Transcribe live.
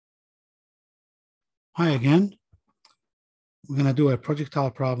Hi again. We're going to do a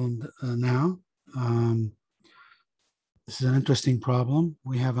projectile problem now. This is an interesting problem.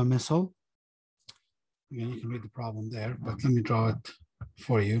 We have a missile. Again, you can read the problem there, but let me draw it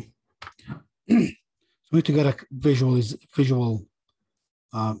for you. So we need to get a visual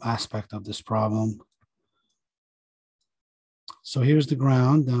aspect of this problem. So here's the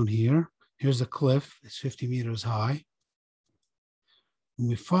ground down here. Here's a cliff. It's 50 meters high. When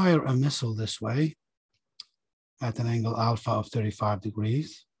we fire a missile this way, at an angle alpha of 35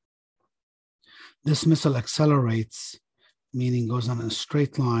 degrees. This missile accelerates, meaning goes on a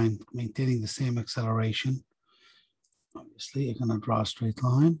straight line, maintaining the same acceleration. Obviously, you're going to draw a straight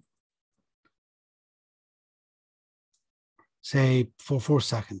line. Say for 4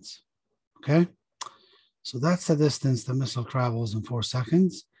 seconds, okay? So that's the distance the missile travels in 4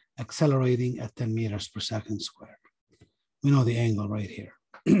 seconds, accelerating at 10 meters per second squared. We know the angle right here.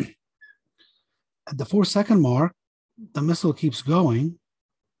 At the 4-second mark, the missile keeps going,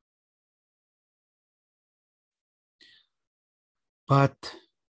 but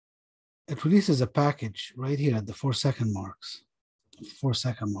it releases a package right here at the 4-second marks,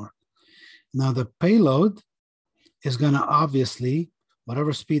 4-second mark. Now the payload is going to obviously,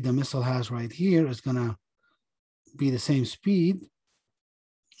 whatever speed the missile has right here is going to be the same speed, and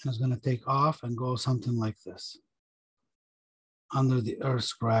it's going to take off and go something like this under the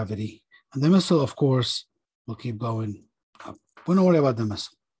Earth's gravity. And the missile, of course, will keep going up. We don't worry about the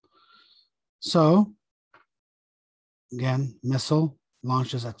missile. So, again, missile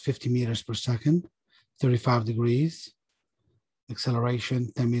launches at 50 meters per second, 35 degrees,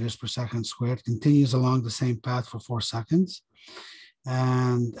 acceleration 10 meters per second squared, continues along the same path for 4 seconds.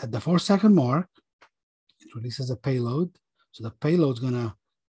 And at the 4-second mark, it releases a payload. So the payload is going to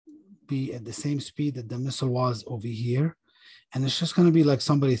be at the same speed that the missile was over here. And it's just going to be like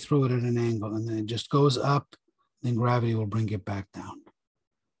somebody threw it at an angle, and then it just goes up, then gravity will bring it back down.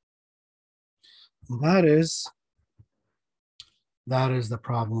 Well, that is the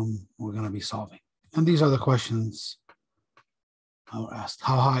problem we're going to be solving. And these are the questions I was asked.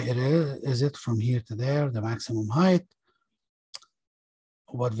 How high is it from here to there, the maximum height?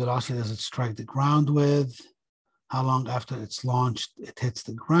 What velocity does it strike the ground with? How long after it's launched it hits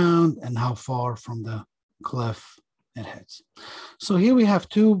the ground, and how far from the cliff it hits. So here we have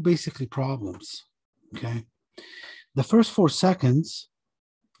two basically problems, okay? The first 4 seconds,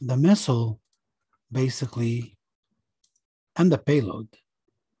 the missile basically and the payload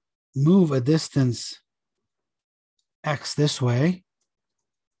move a distance x this way,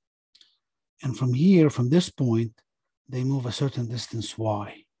 and from here, from this point, they move a certain distance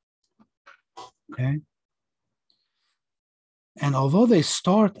y, okay? And although they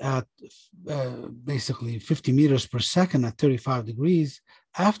start at basically 50 meters per second at 35 degrees,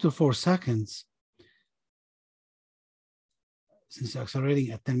 after 4 seconds, since they're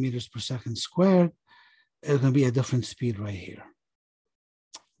accelerating at 10 meters per second squared, it's going to be a different speed right here,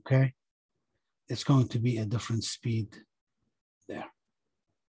 okay? It's going to be a different speed there.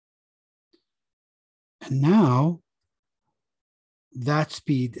 And now, that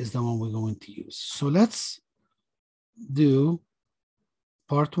speed is the one we're going to use. So let's do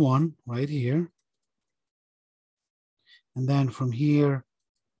part 1 right here. And then from here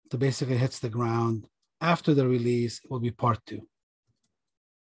to basically hits the ground. After the release, it will be part 2.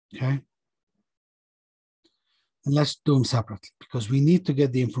 Okay? And let's do them separately because we need to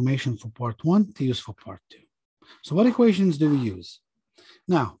get the information for part 1 to use for part 2. So what equations do we use?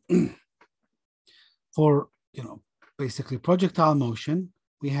 Now, for, basically projectile motion,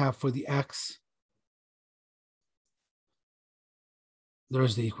 we have for the x,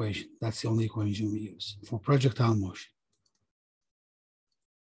 there's the equation. That's the only equation we use for projectile motion.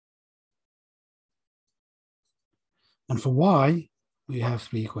 And for y, we have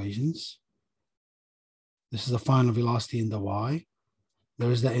 3 equations. This is the final velocity in the y.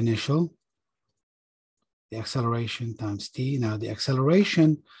 There is the initial, the acceleration times t. Now the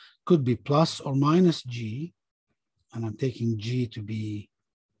acceleration could be plus or minus g, and I'm taking g to be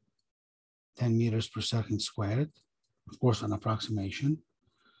 10 meters per second squared, of course, an approximation.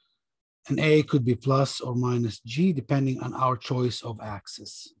 And a could be plus or minus g, depending on our choice of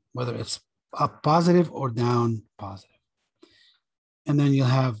axis, whether it's up positive or down positive. And then you'll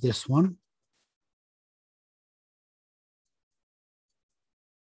have this one.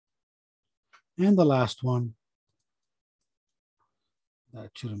 And the last one,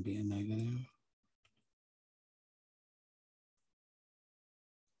 that shouldn't be a negative.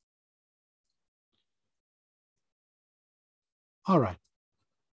 All right.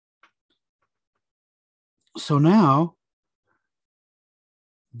 So now,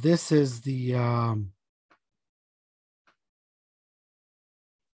 this is the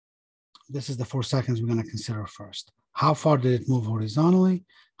this is the 4 seconds we're going to consider first. How far did it move horizontally?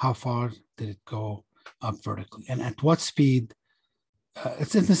 How far did it go up vertically? And at what speed?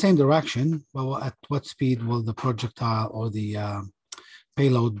 It's in the same direction, but at what speed will the projectile or the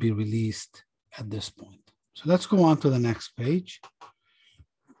payload be released at this point? So let's go on to the next page.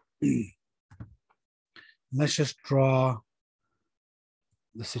 Let's just draw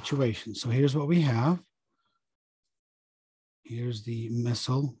the situation. So here's what we have. Here's the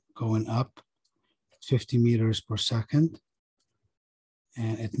missile going up at 50 meters per second.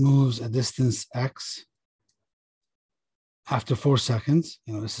 And it moves a distance x after 4 seconds.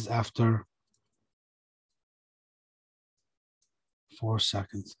 You know, this is after 4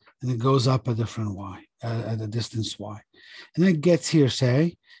 seconds. And it goes up a different y, at a distance y. And it gets here,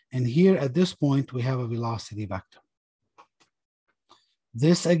 say, and here at this point, we have a velocity vector.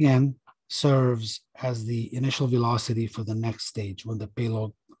 This again serves as the initial velocity for the next stage when the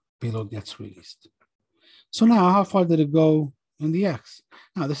payload gets released. So now, how far did it go in the x?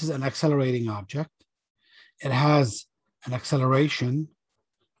 Now, this is an accelerating object. It has an acceleration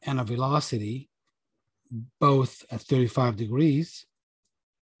and a velocity, both at 35 degrees.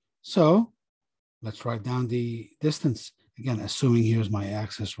 So let's write down the distance. Again, assuming here's my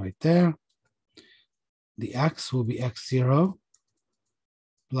axis right there. The x will be x0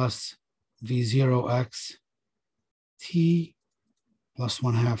 plus v0x t plus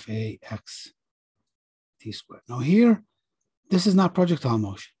 1/2 ax t squared. Now here, this is not projectile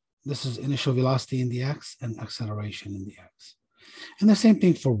motion. This is initial velocity in the x and acceleration in the x. And the same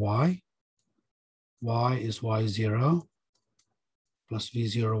thing for y. Y is y0 plus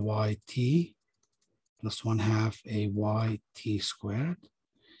v0 yt plus 1/2 ay t squared.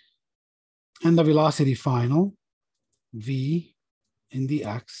 And the velocity final, v in the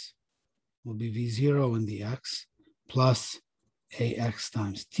x, will be v0 in the x plus ax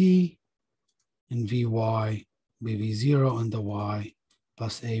times t, and vy will be v0 in the y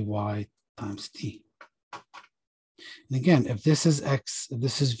plus ay times t. And again, if this is x, if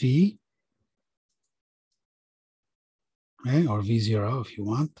this is v, okay, or v0 if you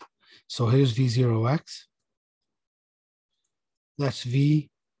want. So here's v0x. That's v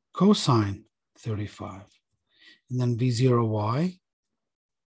cosine 35. And then v0y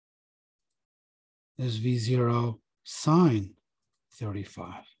is v0 sine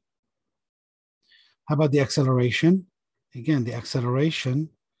 35. How about the acceleration? Again, the acceleration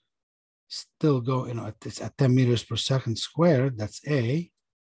still go, you know, it's at 10 meters per second squared. That's a.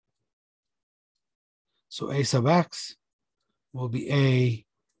 So a sub x will be a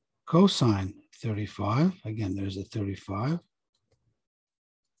cosine 35. Again, there's a 35.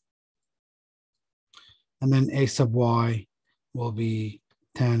 And then a sub y will be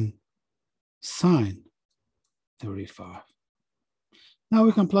 10 sine 35. Now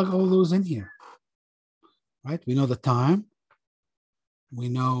we can plug all those in here, right? We know the time. We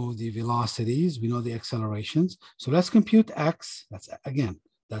know the velocities. We know the accelerations. So let's compute x. That's, again,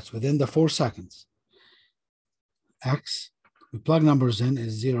 that's within the 4 seconds. X, we plug numbers in,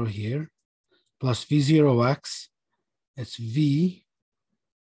 is 0 here, plus v0x, it's v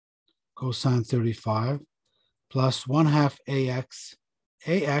cosine 35, plus 1/2 ax.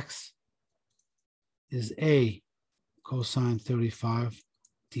 Ax is a cosine 35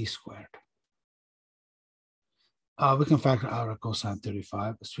 t squared. We can factor out a cosine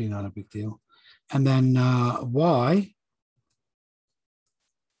 35. It's really not a big deal. And then y,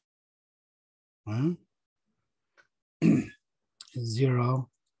 right, is 0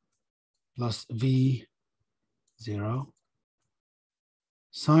 plus v 0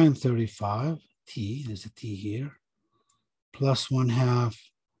 sine 35 t, there's a t here, plus 1/2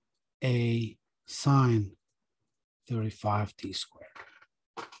 a sine 35 t squared.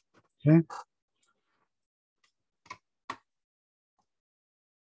 Okay.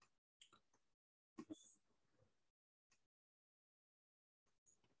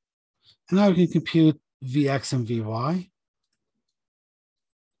 And now we can compute Vx and Vy.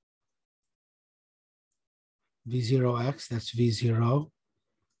 V0x, that's V0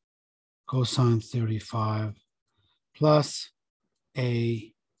 cosine 35 plus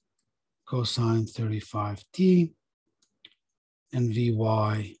a cosine 35t, and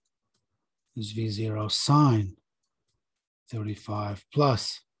Vy is V0 sine 35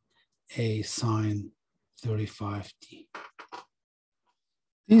 plus a sine 35t.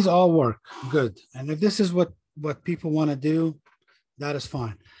 These all work good. And if this is what people want to do, that is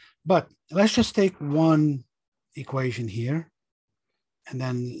fine. But let's just take one equation here. And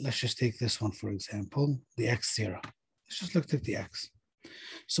then let's just take this one, for example, the x0. Let's just look at the x.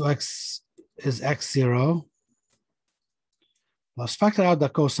 So x is x0 Let's factor out the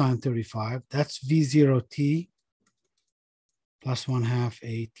cosine 35. That's V0t plus 1/2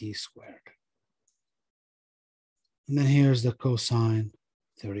 AT squared. And then here's the cosine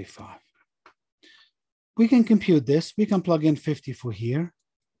 35. We can compute this. We can plug in 50 for here,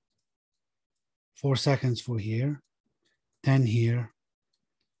 4 seconds for here, 10 here.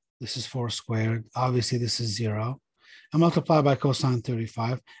 This is 4 squared. Obviously, this is 0. And multiply by cosine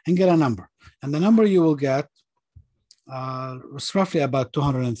 35 and get a number. And the number you will get is roughly about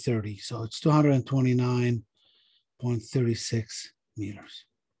 230. So it's 229.36 meters.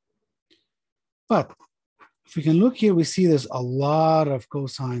 But if we can look here, we see there's a lot of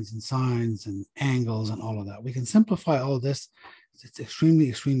cosines and sines and angles and all of that. We can simplify all this. It's extremely,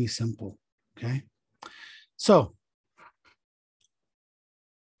 extremely simple, okay? So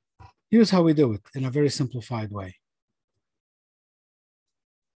here's how we do it in a very simplified way.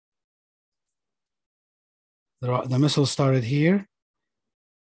 The missile started here,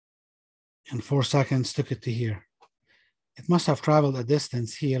 and 4 seconds took it to here. It must have traveled a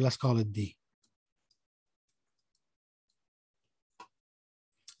distance here. Let's call it D.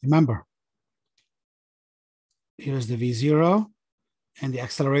 Remember, here's the V0, and the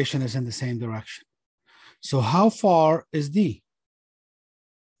acceleration is in the same direction. So how far is D?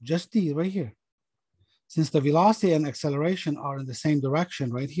 Just D right here. Since the velocity and acceleration are in the same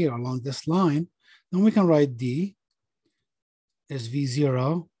direction right here along this line, then we can write D is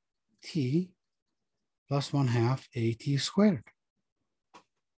V0 t plus 1/2 AT squared.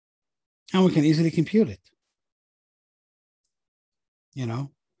 And we can easily compute it. You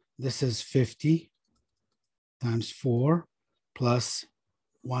know, this is 50 times 4 plus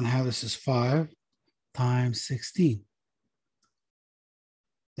 1/2, this is 5 times 16.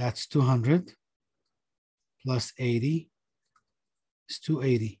 That's 200 plus 80 is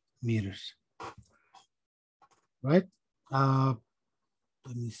 280 meters. Right?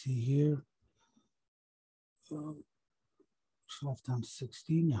 Let me see here. 12 times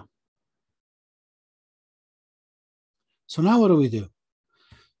 16, yeah. So now what do we do?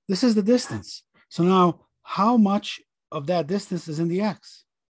 This is the distance. So now how much of that distance is in the x?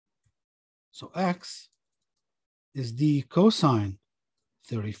 So x is d cosine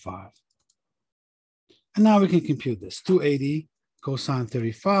 35. And now we can compute this. 280 cosine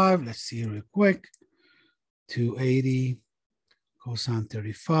 35. Let's see real quick. 280 cosine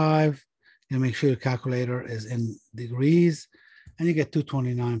 35. And make sure your calculator is in degrees. And you get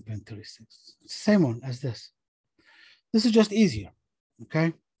 229.36. It's the same one as this. This is just easier,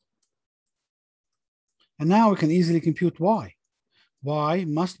 okay? And now we can easily compute y. Y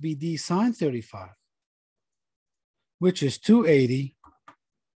must be d sine 35, which is 280,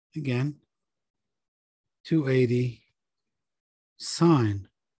 again, 280 sine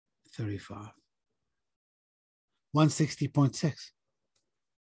 35, 160.6.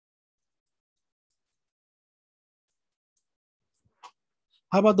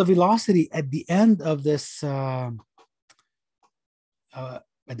 How about the velocity at the end of this, at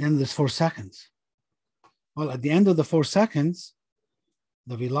the end of this 4 seconds? Well, at the end of the 4 seconds,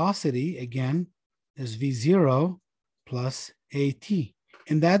 the velocity, again, is V0 plus AT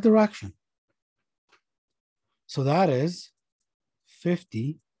in that direction. So that is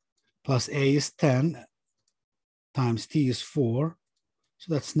 50 plus A is 10 times T is 4.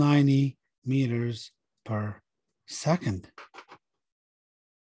 So that's 90 meters per second.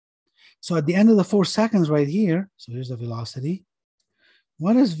 So at the end of the 4 seconds right here, so here's the velocity.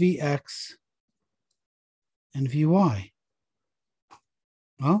 What is Vx and Vy?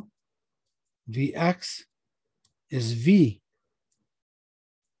 Well, Vx is V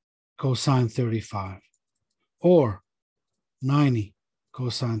cosine 35 or 90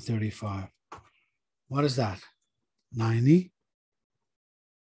 cosine 35. What is that? 90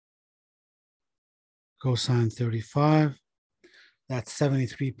 cosine 35. That's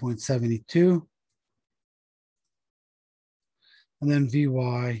 73.72. And then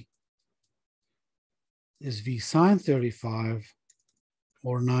Vy is V sine 35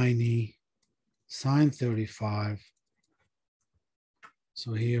 or 90 sine 35.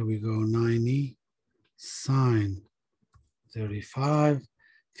 So here we go, 90 sine 35,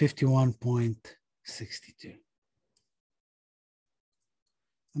 51.62.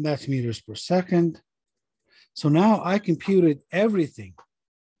 And that's meters per second. So now I computed everything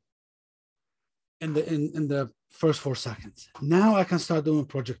in the first 4 seconds. Now I can start doing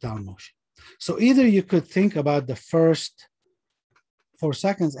projectile motion. So either you could think about the first 4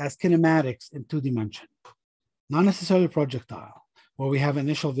 seconds as kinematics in 2 dimensions, not necessarily projectile, where we have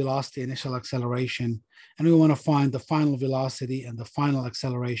initial velocity, initial acceleration, and we want to find the final velocity and the final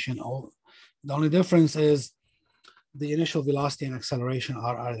acceleration. The only difference is the initial velocity and acceleration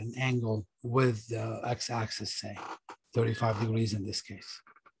are at an angle with the x-axis, say 35 degrees in this case.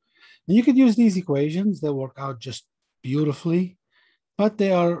 And you could use these equations. They work out just beautifully, but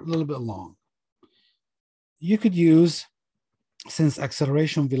they are a little bit long. You could use, since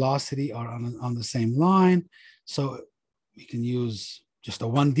acceleration velocity are on the same line, so we can use just a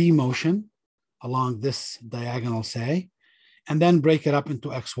 1D motion along this diagonal, say, and then break it up into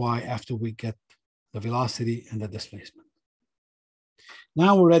xy after we get the velocity and the displacement.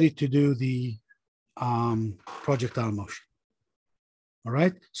 Now we're ready to do the projectile motion. All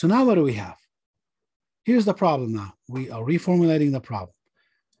right, so now what do we have? Here's the problem now. We are reformulating the problem.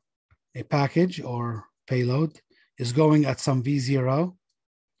 A package or payload is going at some V0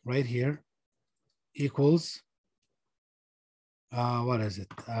 right here equals, what is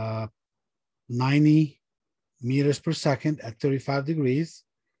it? 90 meters per second at 35 degrees.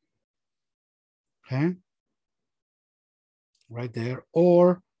 Okay, right there.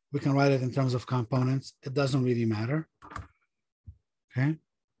 Or we can write it in terms of components. It doesn't really matter. Okay,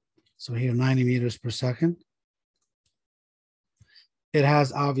 so here 90 meters per second. It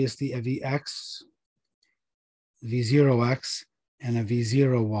has obviously a Vx, V0x, and a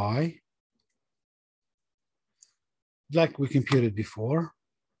V0y, like we computed before.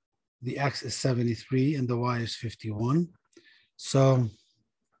 The x is 73 and the y is 51. So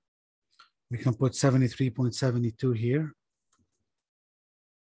we can put 73.72 here.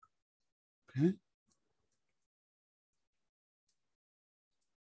 Okay.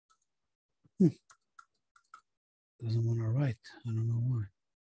 Doesn't want to write. I don't know why.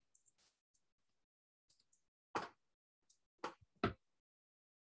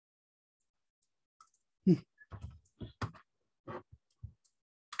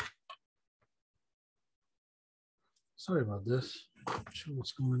 Sorry about this. I'm not sure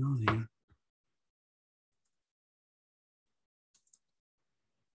what's going on here.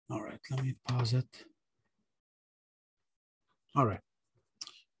 All right, let me pause it. All right,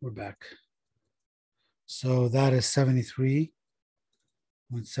 we're back. So that is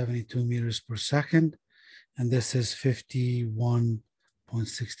 73.72 meters per second. And this is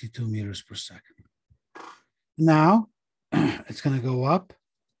 51.62 meters per second. Now, it's going to go up,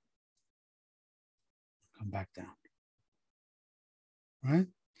 come back down. Right?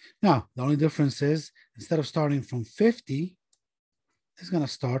 Now, the only difference is instead of starting from 50, it's going to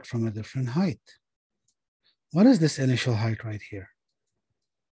start from a different height. What is this initial height right here?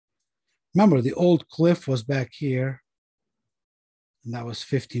 Remember, the old cliff was back here, and that was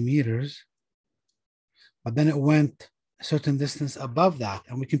 50 meters. But then it went a certain distance above that,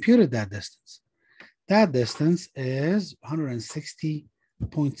 and we computed that distance. That distance is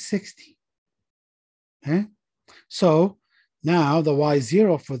 160.60. Okay? So now the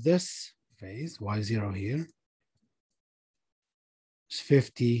y0 for this phase, y0 here, is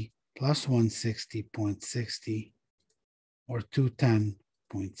 50 plus 160.60, or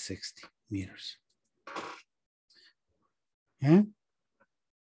 210.60 meters. Okay?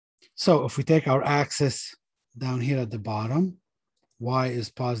 So if we take our axis down here at the bottom, y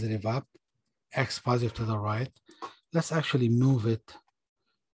is positive up, x positive to the right. Let's actually move it,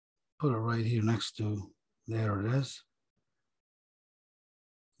 put it right here next to, there it is.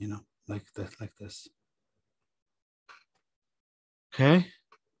 You know, like that, like this. Okay.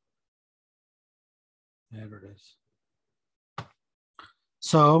 There it is.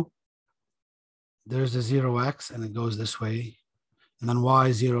 So there's a 0x and it goes this way. And then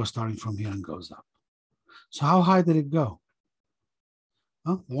y0 starting from here and goes up. So how high did it go?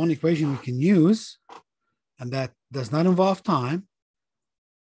 Well, the one equation we can use, and that does not involve time,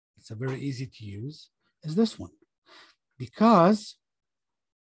 it's a very easy to use, is this one. Because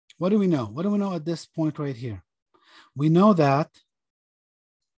what do we know? What do we know at this point right here? We know that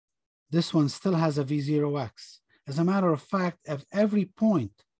this one still has a V0x. As a matter of fact, at every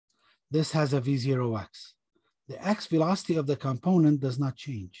point, this has a V0x. The x velocity of the component does not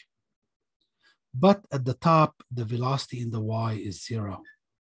change. But at the top, the velocity in the y is 0.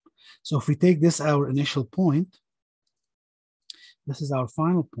 So if we take this our initial point, this is our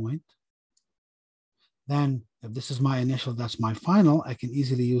final point, then if this is my initial, that's my final, I can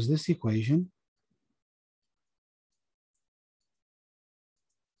easily use this equation.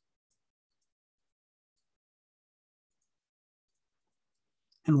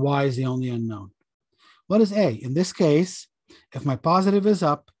 And y is the only unknown. What is A? In this case, if my positive is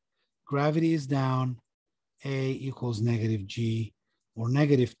up, gravity is down, A equals negative G, or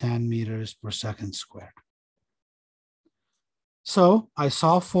negative 10 meters per second squared. So I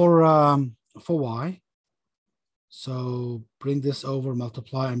solve for y. So bring this over,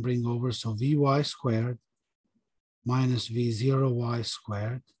 multiply and bring over. So Vy squared minus V0y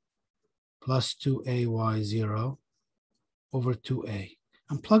squared plus 2AY0 over 2A.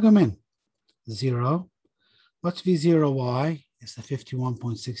 And plug them in. 0. What's V0y? It's the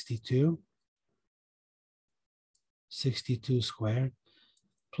 51.62. 62 squared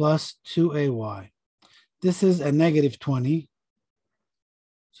plus 2AY. This is a negative 20.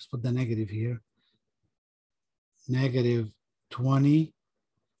 Just put the negative here. Negative 20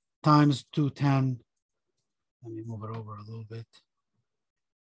 times 210. Let me move it over a little bit.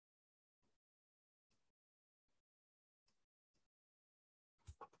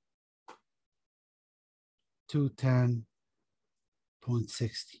 $210.60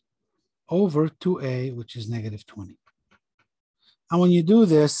 over 2A, which is negative 20. And when you do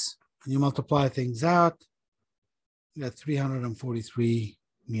this, and you multiply things out, you get 343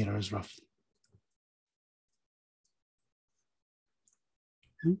 meters roughly.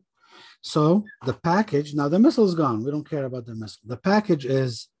 Okay. So the package, now the missile is gone. We don't care about the missile. The package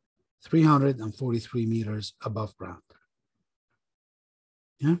is 343 meters above ground.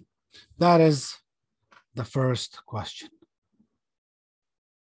 Yeah, that is the first question.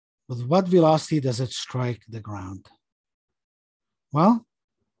 With what velocity does it strike the ground? Well,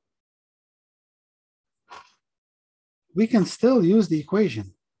 we can still use the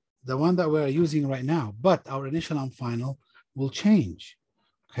equation, the one that we're using right now, but our initial and final will change,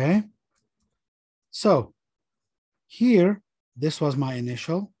 okay? So here, this was my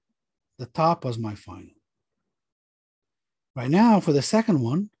initial, the top was my final. Right now, for the second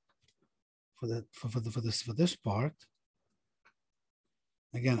one, for this part,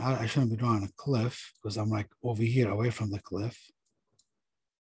 again, I shouldn't be drawing a cliff because I'm like over here away from the cliff.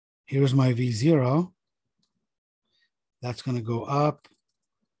 Here's my V0. That's going to go up,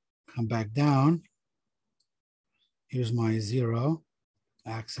 come back down. Here's my 0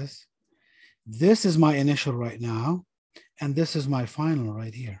 axis. This is my initial right now, and this is my final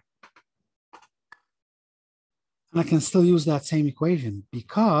right here. And I can still use that same equation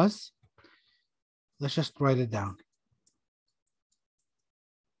because, let's just write it down.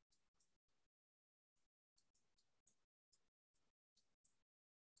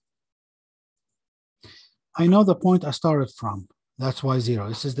 I know the point I started from. That's Y0.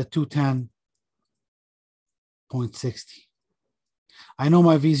 This is the 210.60. I know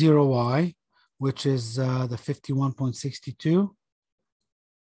my V0y, which is the 51.62.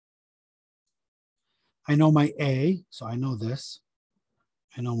 I know my A, so I know this.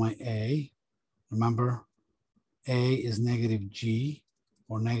 I know my A. Remember, A is negative G,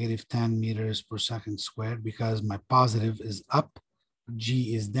 or negative 10 meters per second squared, because my positive is up.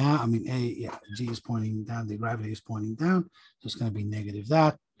 G is down. I mean, A, yeah, G is pointing down. The gravity is pointing down. So it's going to be negative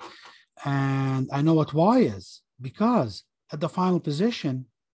that. And I know what Y is because at the final position,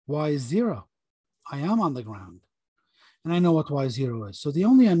 Y is 0. I am on the ground. And I know what Y0 is. So the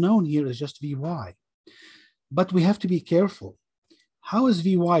only unknown here is just Vy. But we have to be careful. How is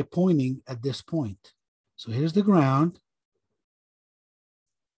Vy pointing at this point? So here's the ground.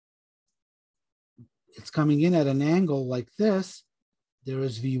 It's coming in at an angle like this. There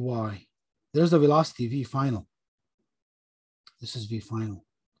is Vy. There's the velocity, V final. This is V final.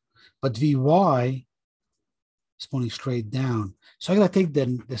 But Vy is pointing straight down. So I got to take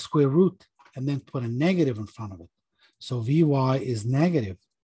the square root and then put a negative in front of it. So Vy is negative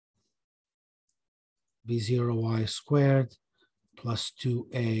V0y squared plus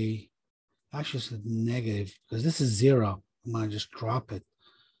 2a. Actually, it's negative because this is 0. I'm going to just drop it,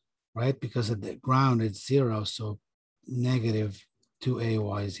 right? Because at the ground, it's 0. So negative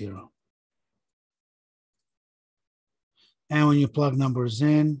 2ay0. And when you plug numbers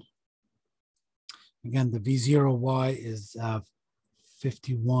in, again, the V0y is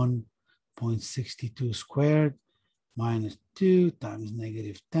 51.62 squared minus 2 times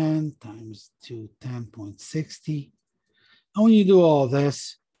negative 10 times 210.60. And when you do all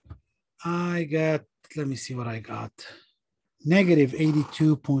this, I got, let me see what I got. Negative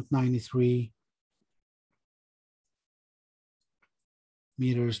 82.93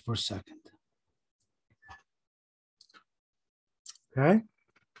 meters per second. Okay.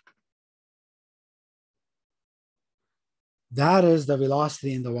 That is the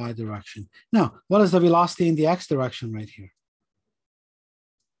velocity in the y direction. Now, what is the velocity in the x direction right here?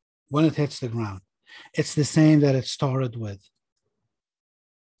 When it hits the ground. It's the same that it started with.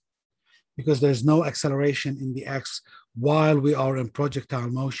 Because there's no acceleration in the x while we are in projectile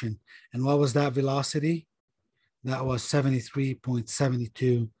motion. And what was that velocity? That was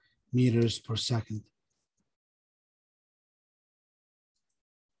 73.72 meters per second.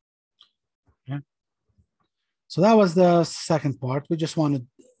 Okay. So that was the second part. We just wanted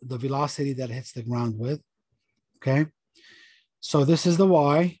the velocity that it hits the ground with. okay? So this is the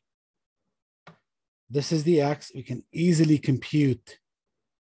y, this is the x. We can easily compute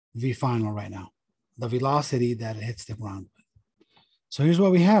v final right now, the velocity that it hits the ground. So here's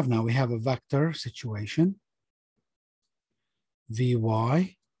what we have now. We have a vector situation,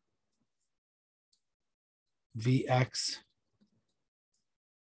 vy, vx,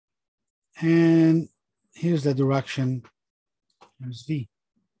 and here's the direction, here's v.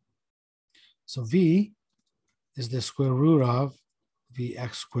 So v is the square root of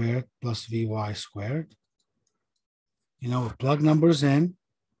vx squared plus vy squared. You know, we'll plug numbers in.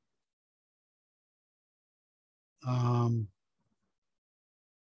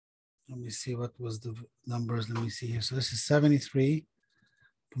 Let me see what was the numbers. Let me see here. So this is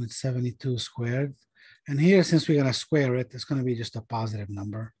 73.72 squared. And here, since we're going to square it, it's going to be just a positive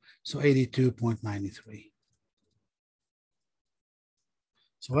number. So 82.93.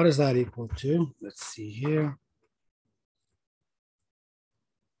 So what is that equal to? Let's see here.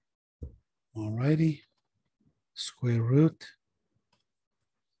 All righty. Square root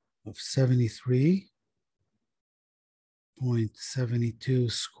of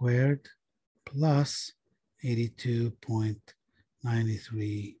 73.72 squared plus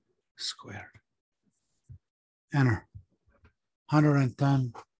 82.93 squared. Enter.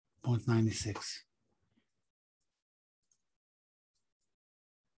 110.96.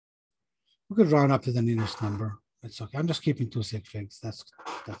 We could round up to the nearest number. It's okay. I'm just keeping 2 sig figs. That's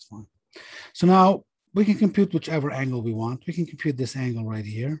fine. So now we can compute whichever angle we want. We can compute this angle right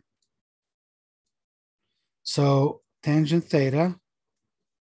here. So tangent theta,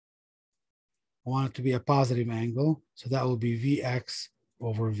 I want it to be a positive angle. So that will be Vx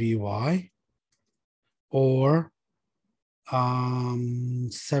over Vy, or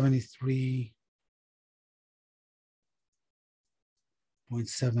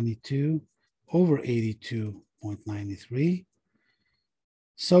 73.72 over 82.93.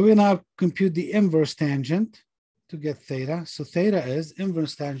 So we now compute the inverse tangent to get theta. So theta is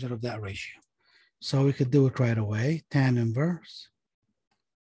inverse tangent of that ratio. So we could do it right away. Tan inverse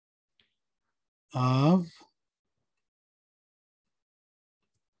of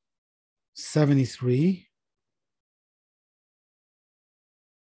 73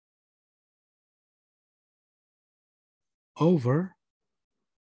 over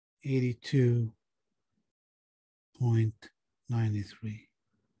 82.93.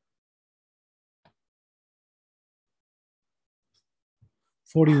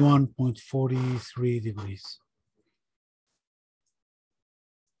 41.43 degrees.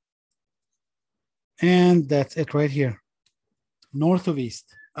 And that's it right here. North of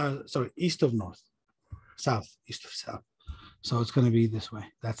east. East of north. South, east of south. So it's going to be this way.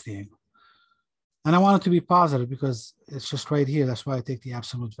 That's the angle. And I want it to be positive because it's just right here. That's why I take the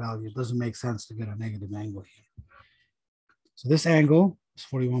absolute value. It doesn't make sense to get a negative angle here. So this angle is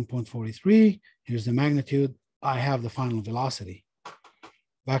 41.43. Here's the magnitude. I have the final velocity.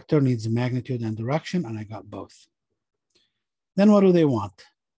 Vector needs the magnitude and direction, and I got both. Then what do they want?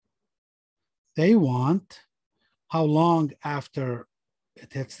 They want how long after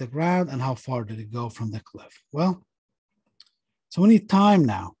it hits the ground and how far did it go from the cliff. Well, so we need time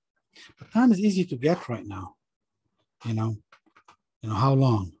now. But time is easy to get right now. You know how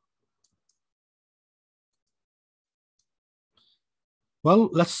long? Well,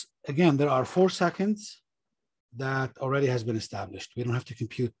 again, there are 4 seconds that already has been established. We don't have to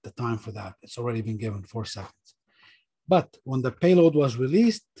compute the time for that. It's already been given 4 seconds. But when the payload was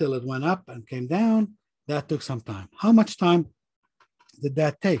released till it went up and came down, that took some time. How much time did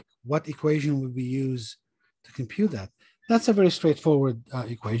that take? What equation would we use to compute that? That's a very straightforward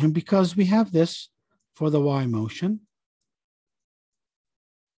equation because we have this for the y motion.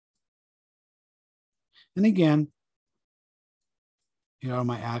 And again, here are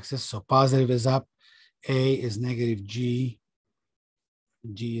my axes. So positive is up, A is negative G,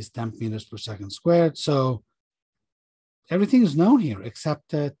 G is 10 meters per second squared. So everything is known here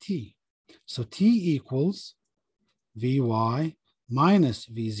except T. So T equals Vy minus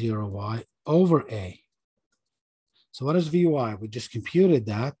V0y over A. So what is Vy? We just computed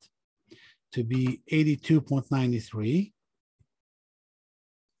that to be 82.93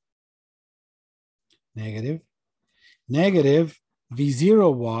 negative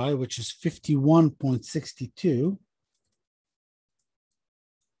V0y, which is 51.62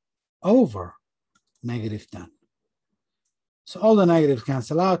 over negative 10. So all the negatives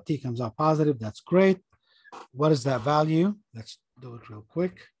cancel out. T comes out positive. That's great. What is that value? Let's do it real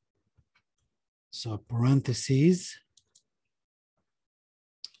quick. So parentheses.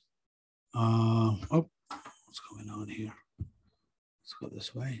 What's going on here? Let's go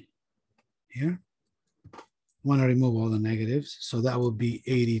this way. Here. Want to remove all the negatives. So that will be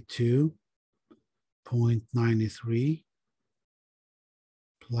 82.93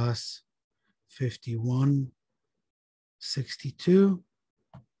 plus 51.62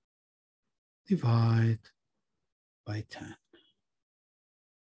 divide by 10.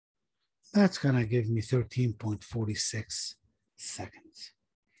 That's going to give me 13.46 seconds.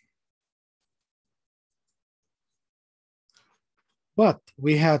 But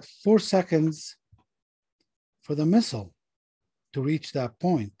we had 4 seconds for the missile to reach that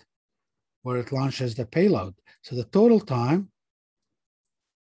point where it launches the payload. So the total time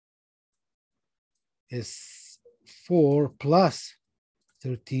is 4 plus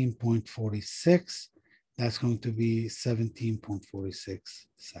 13.46. That's going to be 17.46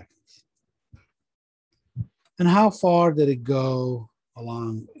 seconds. And how far did it go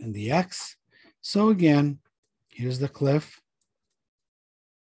along in the X? So again, here's the cliff.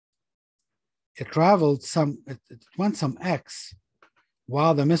 It traveled it went some X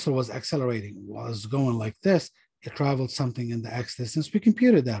while the missile was accelerating. While it was going like this, it traveled something in the X distance. We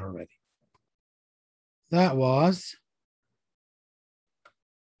computed that already. That was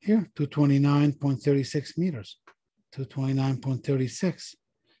here, 229.36 meters, 229.36.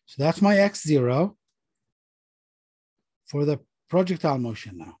 So that's my X0 for the projectile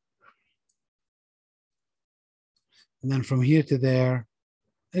motion now. And then from here to there,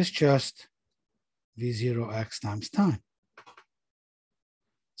 it's just V0x times time.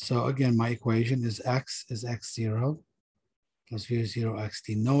 So again, my equation is X is X0 plus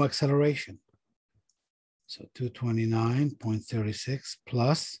V0xt, no acceleration. So 229.36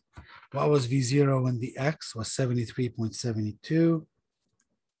 plus, what was V0 when the X was 73.72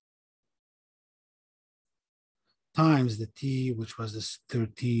 times the T, which was this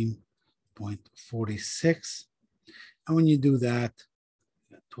 13.46. And when you do that,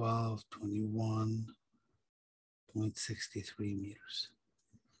 you got 1221.63 meters,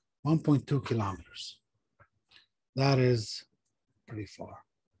 1.2 kilometers. That is pretty far.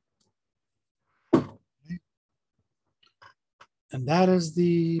 Okay. And that is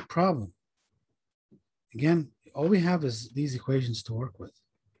the problem. Again, all we have is these equations to work with.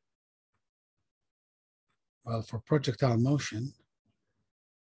 Well, for projectile motion,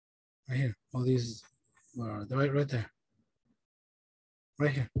 right here, all these, they're right there.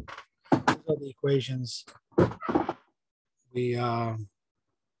 Right here. These are the equations we are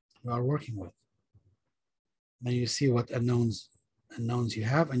working with. Then you see what unknowns you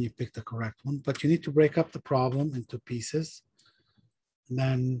have, and you pick the correct one. But you need to break up the problem into pieces, and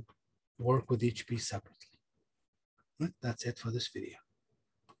then work with each piece separately. Right? That's it for this video.